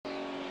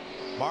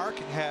Mark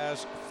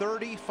has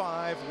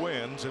 35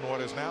 wins in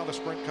what is now the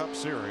Sprint Cup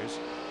Series,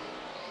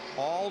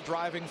 all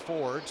driving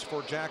Fords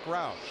for Jack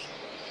Roush.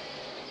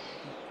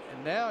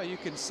 And now you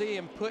can see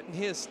him putting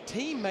his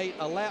teammate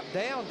a lap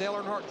down, Dale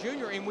Earnhardt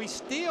Jr., and we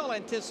still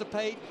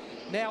anticipate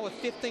now with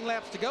 15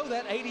 laps to go,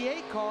 that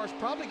 88 car is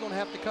probably going to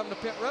have to come to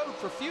pit road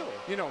for fuel.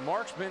 You know,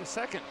 Mark's been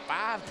second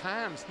 5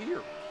 times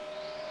here.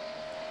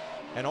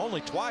 And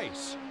only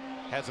twice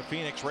has a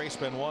Phoenix race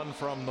been won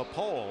from the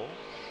pole.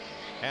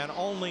 And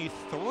only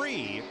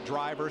 3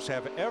 drivers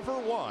have ever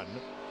won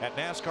at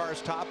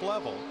NASCAR's top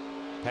level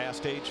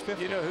past age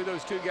 50. You know who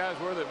those 2 guys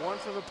were that won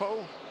from the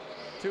pole?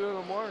 2 of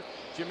them were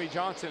Jimmy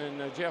Johnson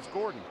and Jeff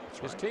Gordon,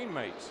 his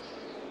teammates.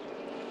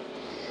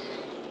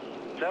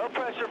 No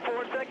pressure,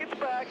 4 seconds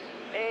back.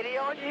 80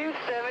 on you,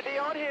 70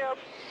 on him.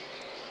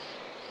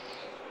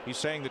 He's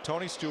saying that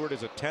Tony Stewart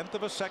is a 1/10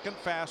 of a second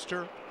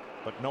faster,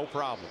 but no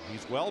problem.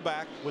 He's well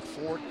back with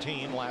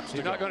 14 laps to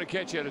go. He's not going to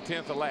catch you at a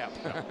 10th a lap.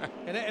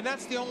 and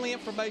that's the only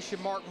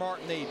information Mark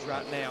Martin needs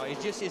right now.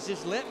 It's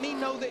just let me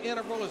know the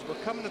interval as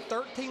we're coming to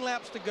 13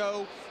 laps to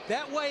go.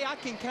 That way I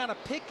can kind of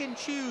pick and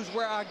choose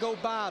where I go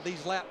by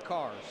these lap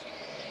cars.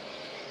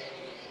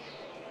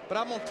 But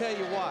I'm going to tell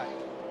you what.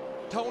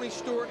 Tony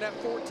Stewart, that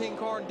 14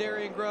 car and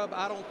Darian Grubb,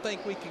 I don't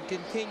think we can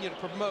continue to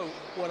promote.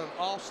 What an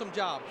awesome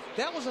job.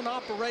 That was an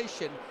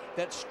operation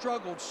that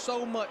struggled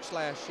so much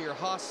last year,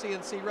 Haas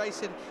CNC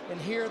Racing, and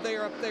here they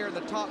are up there in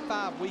the top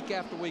 5 week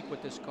after week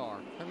with this car.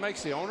 It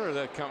makes the owner of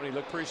that company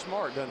look pretty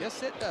smart, doesn't it?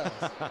 Yes, it does.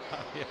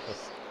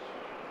 Yes.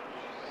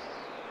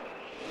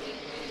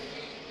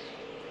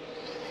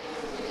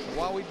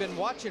 While we've been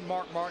watching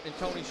Mark Martin and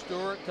Tony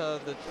Stewart,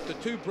 the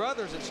 2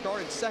 brothers that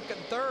started 2nd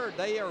and 3rd,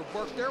 they are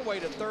worked their way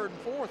to 3rd and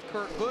 4th.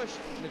 Kurt Busch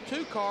in the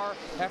 2 car,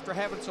 after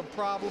having some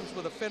problems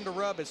with a fender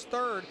rub, is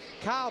 3rd.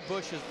 Kyle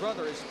Busch, his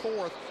brother, is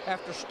 4th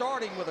after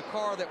starting with a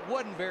car that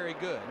wasn't very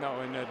good. No,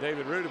 and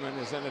David Rudiman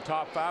is in the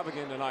top 5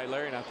 again tonight,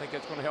 Larry, and I think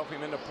that's going to help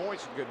him in the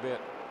points a good bit.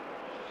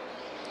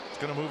 It's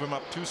going to move him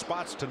up 2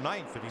 spots to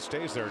 9th if he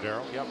stays there,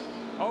 Darrell. Yep.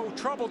 Oh,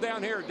 trouble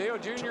down here. Dale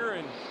Jr.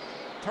 and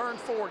turn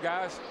 4,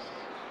 guys.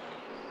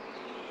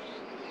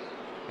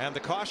 And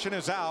the caution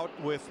is out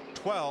with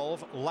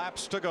 12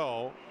 laps to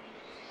go.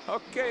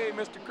 Okay,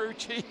 Mr. Crew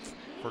Chief.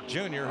 For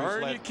Junior, who's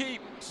Earn led your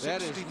keep.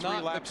 That is 63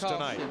 not laps the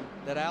caution tonight.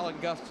 that Alan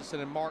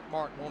Gustafson and Mark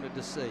Martin wanted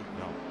to see.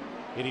 No.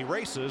 And he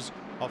races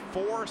a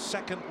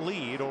 4-second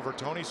lead over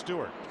Tony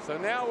Stewart. So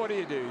now what do?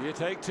 You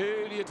take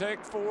 2, do you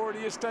take 4, do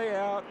you stay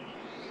out?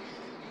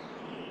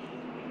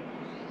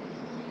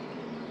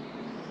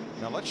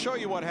 Now let's show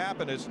you what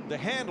happened. Is the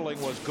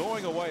handling was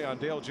going away on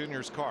Dale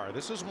Jr.'s car.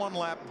 This is 1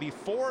 lap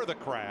before the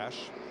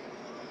crash.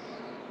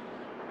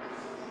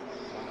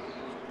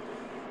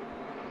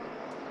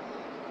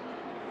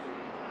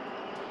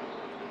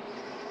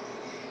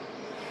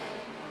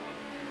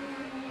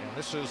 And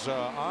this is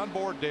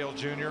onboard Dale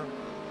Jr.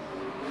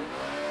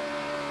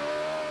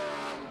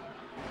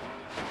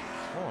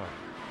 Boy,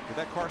 did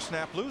that car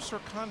snap loose or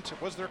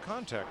was there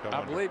contact?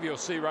 I believe you'll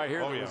see right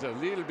here Oh, there yeah. was a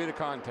little bit of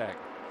contact.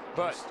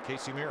 But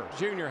Casey Mears.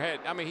 Junior had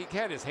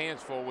his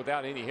hands full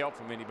without any help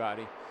from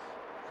anybody.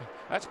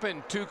 That's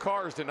been 2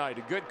 cars tonight,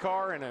 a good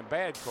car and a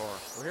bad car.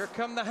 Well, here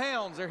come the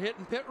hounds. They're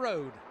hitting pit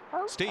road.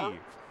 Steve.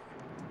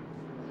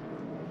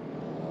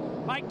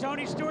 Mike,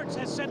 Tony Stewart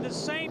has said the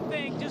same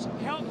thing. Just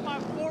help my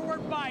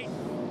forward bite.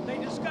 They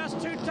discussed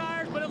 2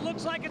 tires, but it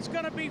looks like it's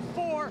going to be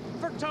 4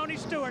 for Tony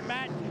Stewart,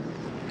 Matt.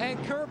 And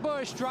Kurt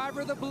Busch, driver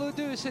of the Blue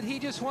Deuce, said he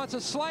just wants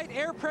a slight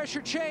air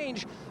pressure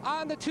change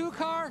on the 2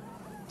 car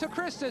to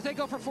Krista's. They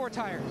go for 4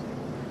 tires.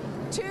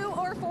 2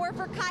 or 4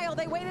 for Kyle.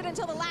 They waited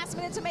until the last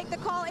minute to make the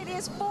call. It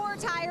is 4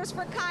 tires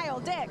for Kyle.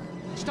 Dick.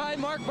 This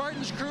time Mark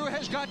Martin's crew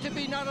has got to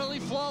be not only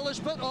flawless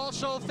but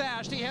also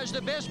fast. He has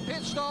the best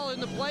pit stall in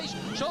the place.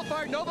 So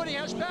far nobody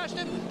has passed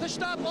him. The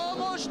stop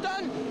almost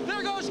done.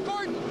 There goes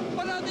Gordon,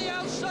 but on the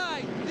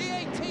outside, the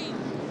 18.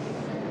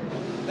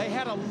 They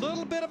had a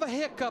little bit of a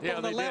hiccup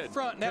on the left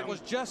front, and that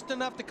Couldn't- was just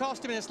enough to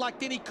cost him. And it's like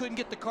then he couldn't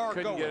get the car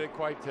Couldn't going. get it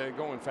quite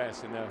going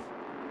fast enough.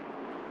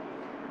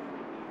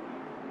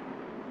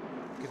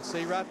 You can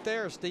see right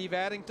there, Steve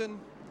Addington,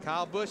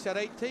 Kyle Busch, that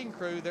 18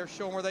 crew, they're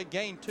showing where they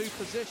gained 2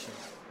 positions.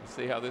 Let's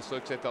see how this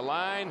looks at the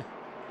line.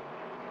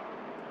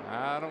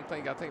 I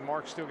think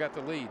Mark's still got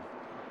the lead.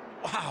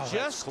 Wow, Just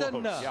that's close.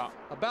 enough. Yeah.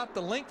 About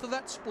the length of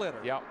that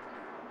splitter. Yep.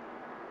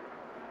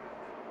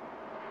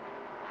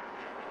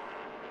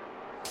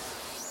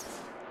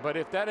 But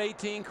if that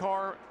 18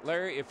 car,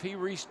 Larry, if he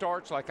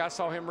restarts like I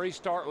saw him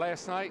restart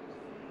last night,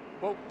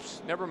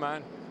 whoops, never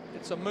mind.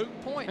 It's a moot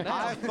point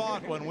now. I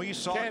thought when we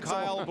saw Cancel.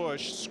 Kyle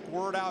Busch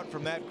squirt out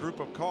from that group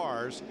of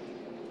cars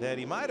that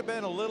he might have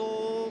been a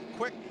little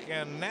quick,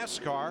 and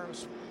NASCAR,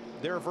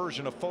 their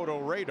version of photo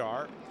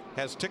radar,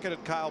 has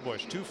ticketed Kyle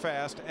Busch too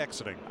fast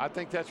exiting. I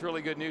think that's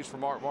really good news for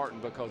Mark Martin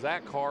because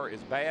that car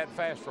is bad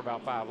fast for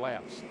about 5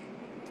 laps.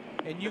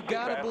 And you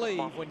got to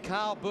believe when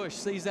Kyle Busch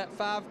sees that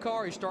 5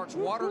 car, he starts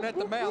watering at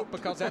the mouth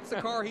because that's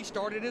the car he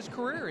started his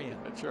career in.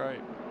 That's right.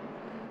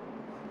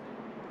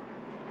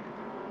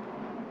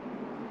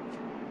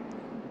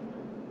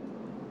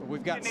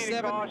 We've got You need a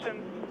 7.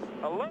 caution.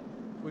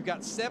 We've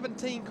got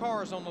 17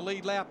 cars on the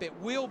lead lap. It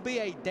will be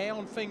a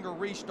down finger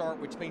restart,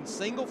 which means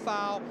single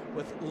file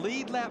with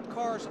lead lap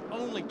cars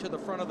only to the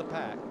front of the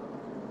pack.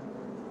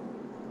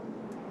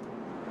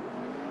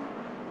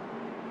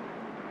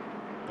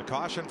 The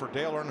caution for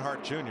Dale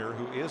Earnhardt Jr.,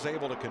 who is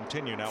able to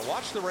continue. Now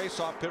watch the race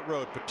off pit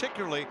road,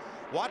 particularly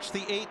watch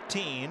the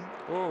 18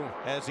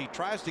 as he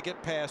tries to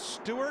get past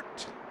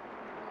Stewart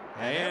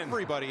and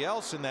everybody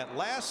else in that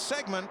last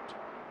segment.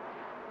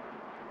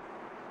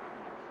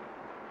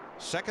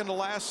 Second to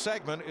last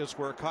segment is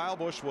where Kyle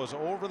Busch was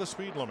over the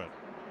speed limit.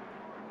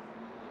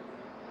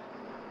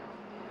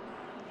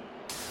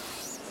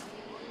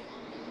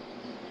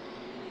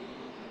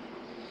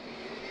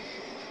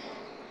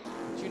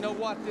 But you know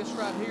what? This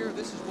right here,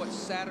 this is what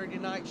Saturday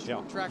night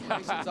short track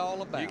racing is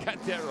all about. You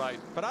got that right.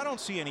 But I don't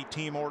see any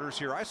team orders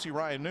here. I see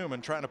Ryan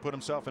Newman trying to put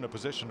himself in a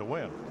position to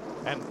win.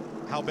 And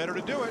how better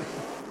to do it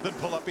than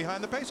pull up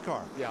behind the pace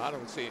car? Yeah, I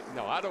don't see it.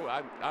 No, I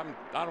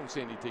don't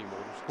see any team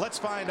orders. Let's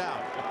find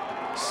out.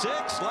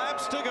 6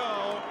 laps to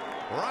go.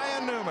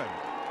 Ryan Newman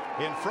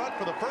in front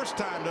for the first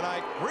time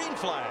tonight. Green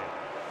flag.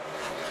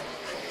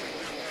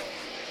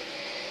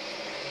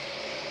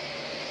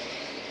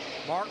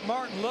 Mark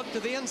Martin looked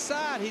to the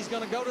inside. He's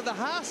going to go to the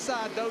high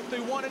side, though,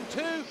 through 1 and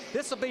 2.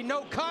 This will be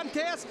no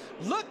contest.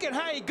 Look at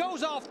how he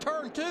goes off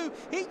turn 2.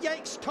 He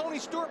yanks Tony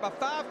Stewart by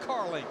 5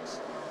 car lengths.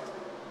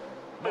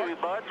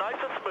 Smooth, bud. Nice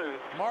and smooth.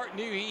 Mark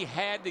knew he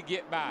had to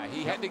get by.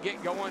 He had to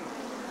get going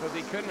because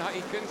he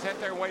couldn't sit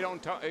there and wait on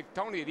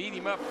Tony. Would eat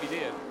him up if he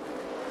did.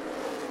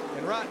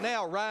 And right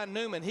now, Ryan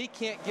Newman, he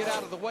can't get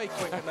out of the way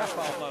quick enough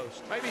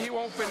almost. Maybe he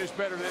won't finish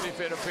better than if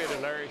it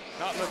pitted, Larry.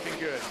 Not looking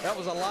good. That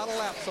was a lot of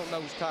laps on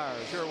those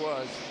tires. Sure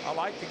was. I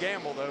like the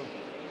gamble, though.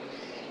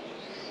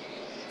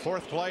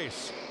 4th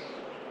place.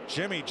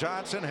 Jimmy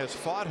Johnson has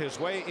fought his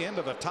way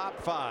into the top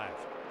 5.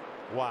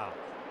 Wow.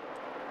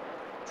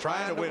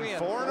 Trying to win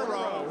 4 in a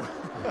row.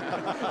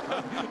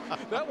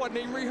 That wasn't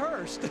even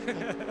rehearsed.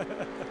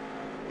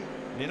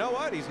 You know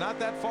what? He's not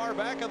that far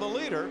back of the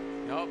leader.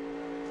 Nope.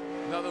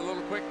 Another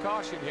little quick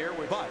caution here.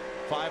 But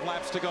 5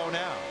 laps to go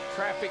now.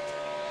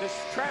 This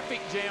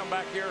traffic jam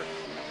back here.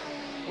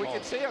 We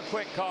could see a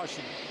quick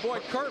caution.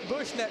 Boy, Kurt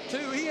Busch in that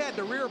 2, he had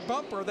the rear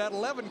bumper of that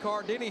 11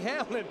 car. Denny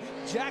Hamlin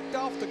jacked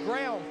off the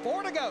ground.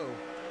 4 to go.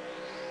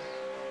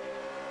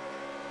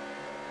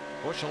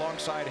 Busch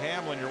alongside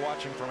Hamlin. You're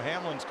watching from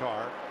Hamlin's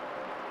car.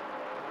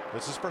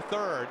 This is for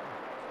 3rd.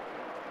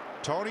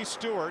 Tony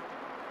Stewart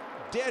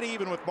dead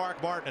even with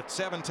Mark Martin at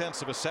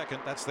 0.7 of a second.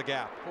 That's the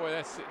gap.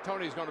 Boy,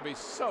 Tony's going to be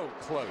so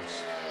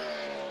close.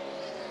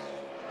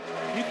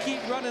 You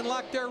keep running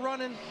like they're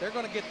running, they're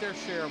going to get their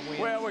share of wins.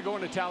 Well, we're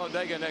going to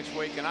Talladega next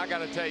week, and I got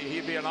to tell you,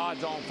 he'd be an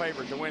odds-on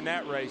favorite to win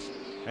that race.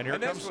 And here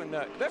comes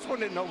this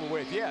one isn't over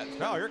with yet.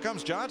 No, here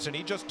comes Johnson.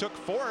 He just took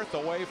 4th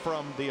away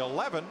from the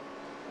 11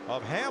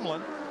 of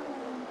Hamlin.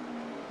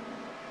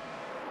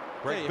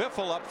 Greg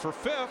Biffle up for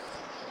 5th.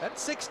 That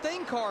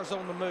 16 car's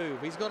on the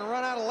move. He's going to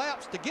run out of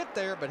laps to get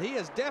there, but he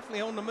is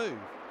definitely on the move.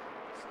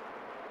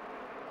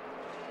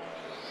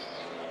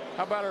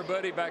 How about our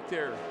buddy back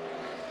there,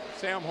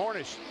 Sam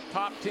Hornish,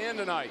 top 10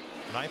 tonight.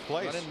 9th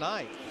place. Running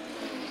 9th.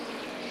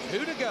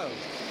 2 to go.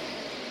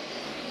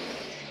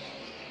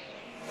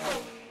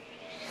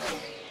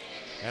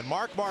 And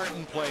Mark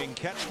Martin playing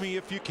catch me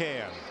if you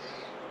can.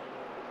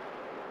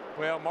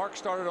 Well, Mark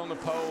started on the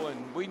pole,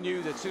 and we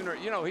knew that sooner,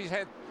 he's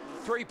had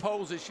 3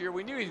 poles this year.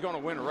 We knew he's going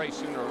to win a race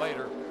sooner or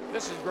later.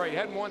 This is great.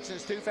 Hadn't won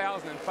since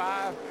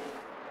 2005.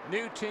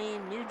 New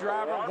team, new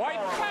driver.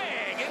 White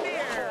flag in the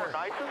air.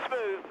 Nice and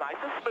smooth. Nice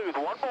and smooth.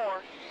 1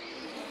 more.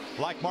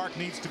 Like Mark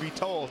needs to be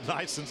told,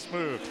 nice and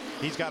smooth.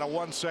 He's got a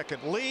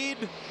 1-second lead.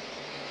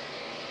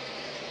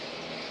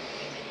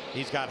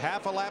 He's got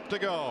half a lap to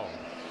go.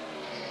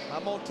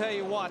 I'm going to tell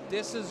you what,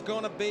 this is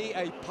going to be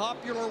a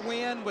popular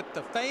win with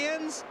the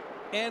fans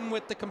and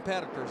with the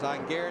competitors. I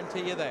can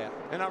guarantee you that.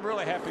 And I'm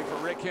really happy for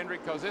Rick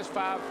Hendrick because this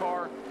 5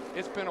 car,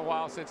 it's been a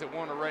while since it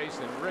won a race,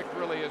 and Rick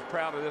really is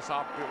proud of this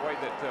way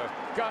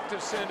that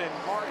Gustafson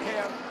and Mark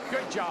have.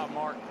 Good job,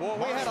 Mark. Well,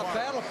 we had a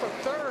battle for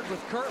 3rd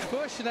with Kurt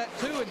Busch in that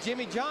 2 and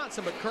Jimmy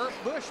Johnson, but Kurt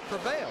Busch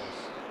prevails.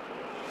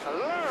 I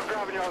love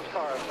driving y'all's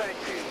car. Thank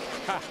you.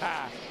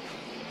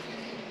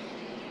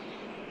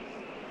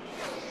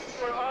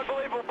 You're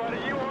unbelievable, buddy.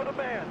 You are the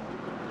man.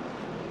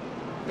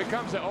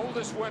 Becomes the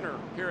oldest winner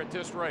here at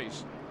this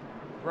race.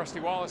 Rusty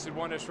Wallace had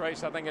won this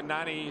race, I think, in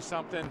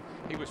 90-something.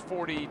 He was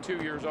 42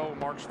 years old.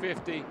 Mark's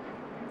 50.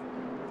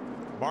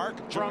 Mark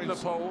from the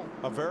joins pole.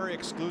 A very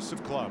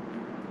exclusive club.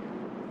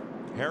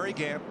 Harry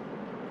Gant,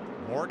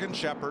 Morgan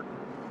Shepherd,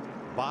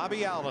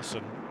 Bobby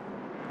Allison,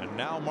 and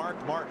now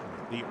Mark Martin,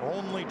 the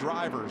only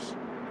drivers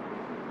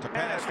to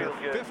pass their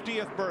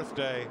 50th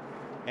birthday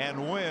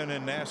and win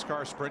in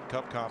NASCAR Sprint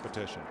Cup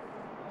competition.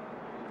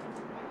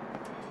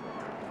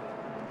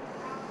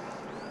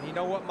 You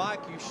know what,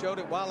 Mike? You showed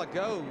it a while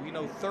ago.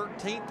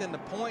 13th in the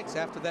points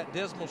after that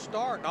dismal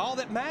start. All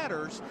that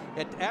matters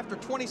after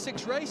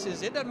 26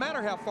 races, it doesn't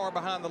matter how far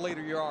behind the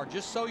leader you are,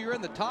 just so you're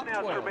in the top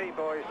 12. Burnouts for me,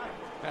 boys.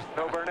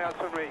 No burnouts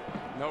for me.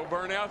 No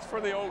burnouts for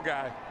the old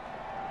guy.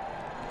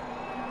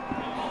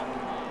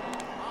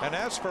 And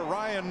as for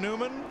Ryan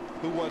Newman,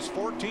 who was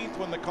 14th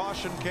when the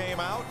caution came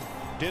out,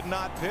 did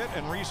not pit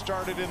and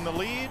restarted in the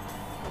lead,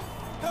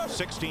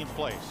 16th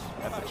place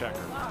at the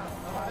checker.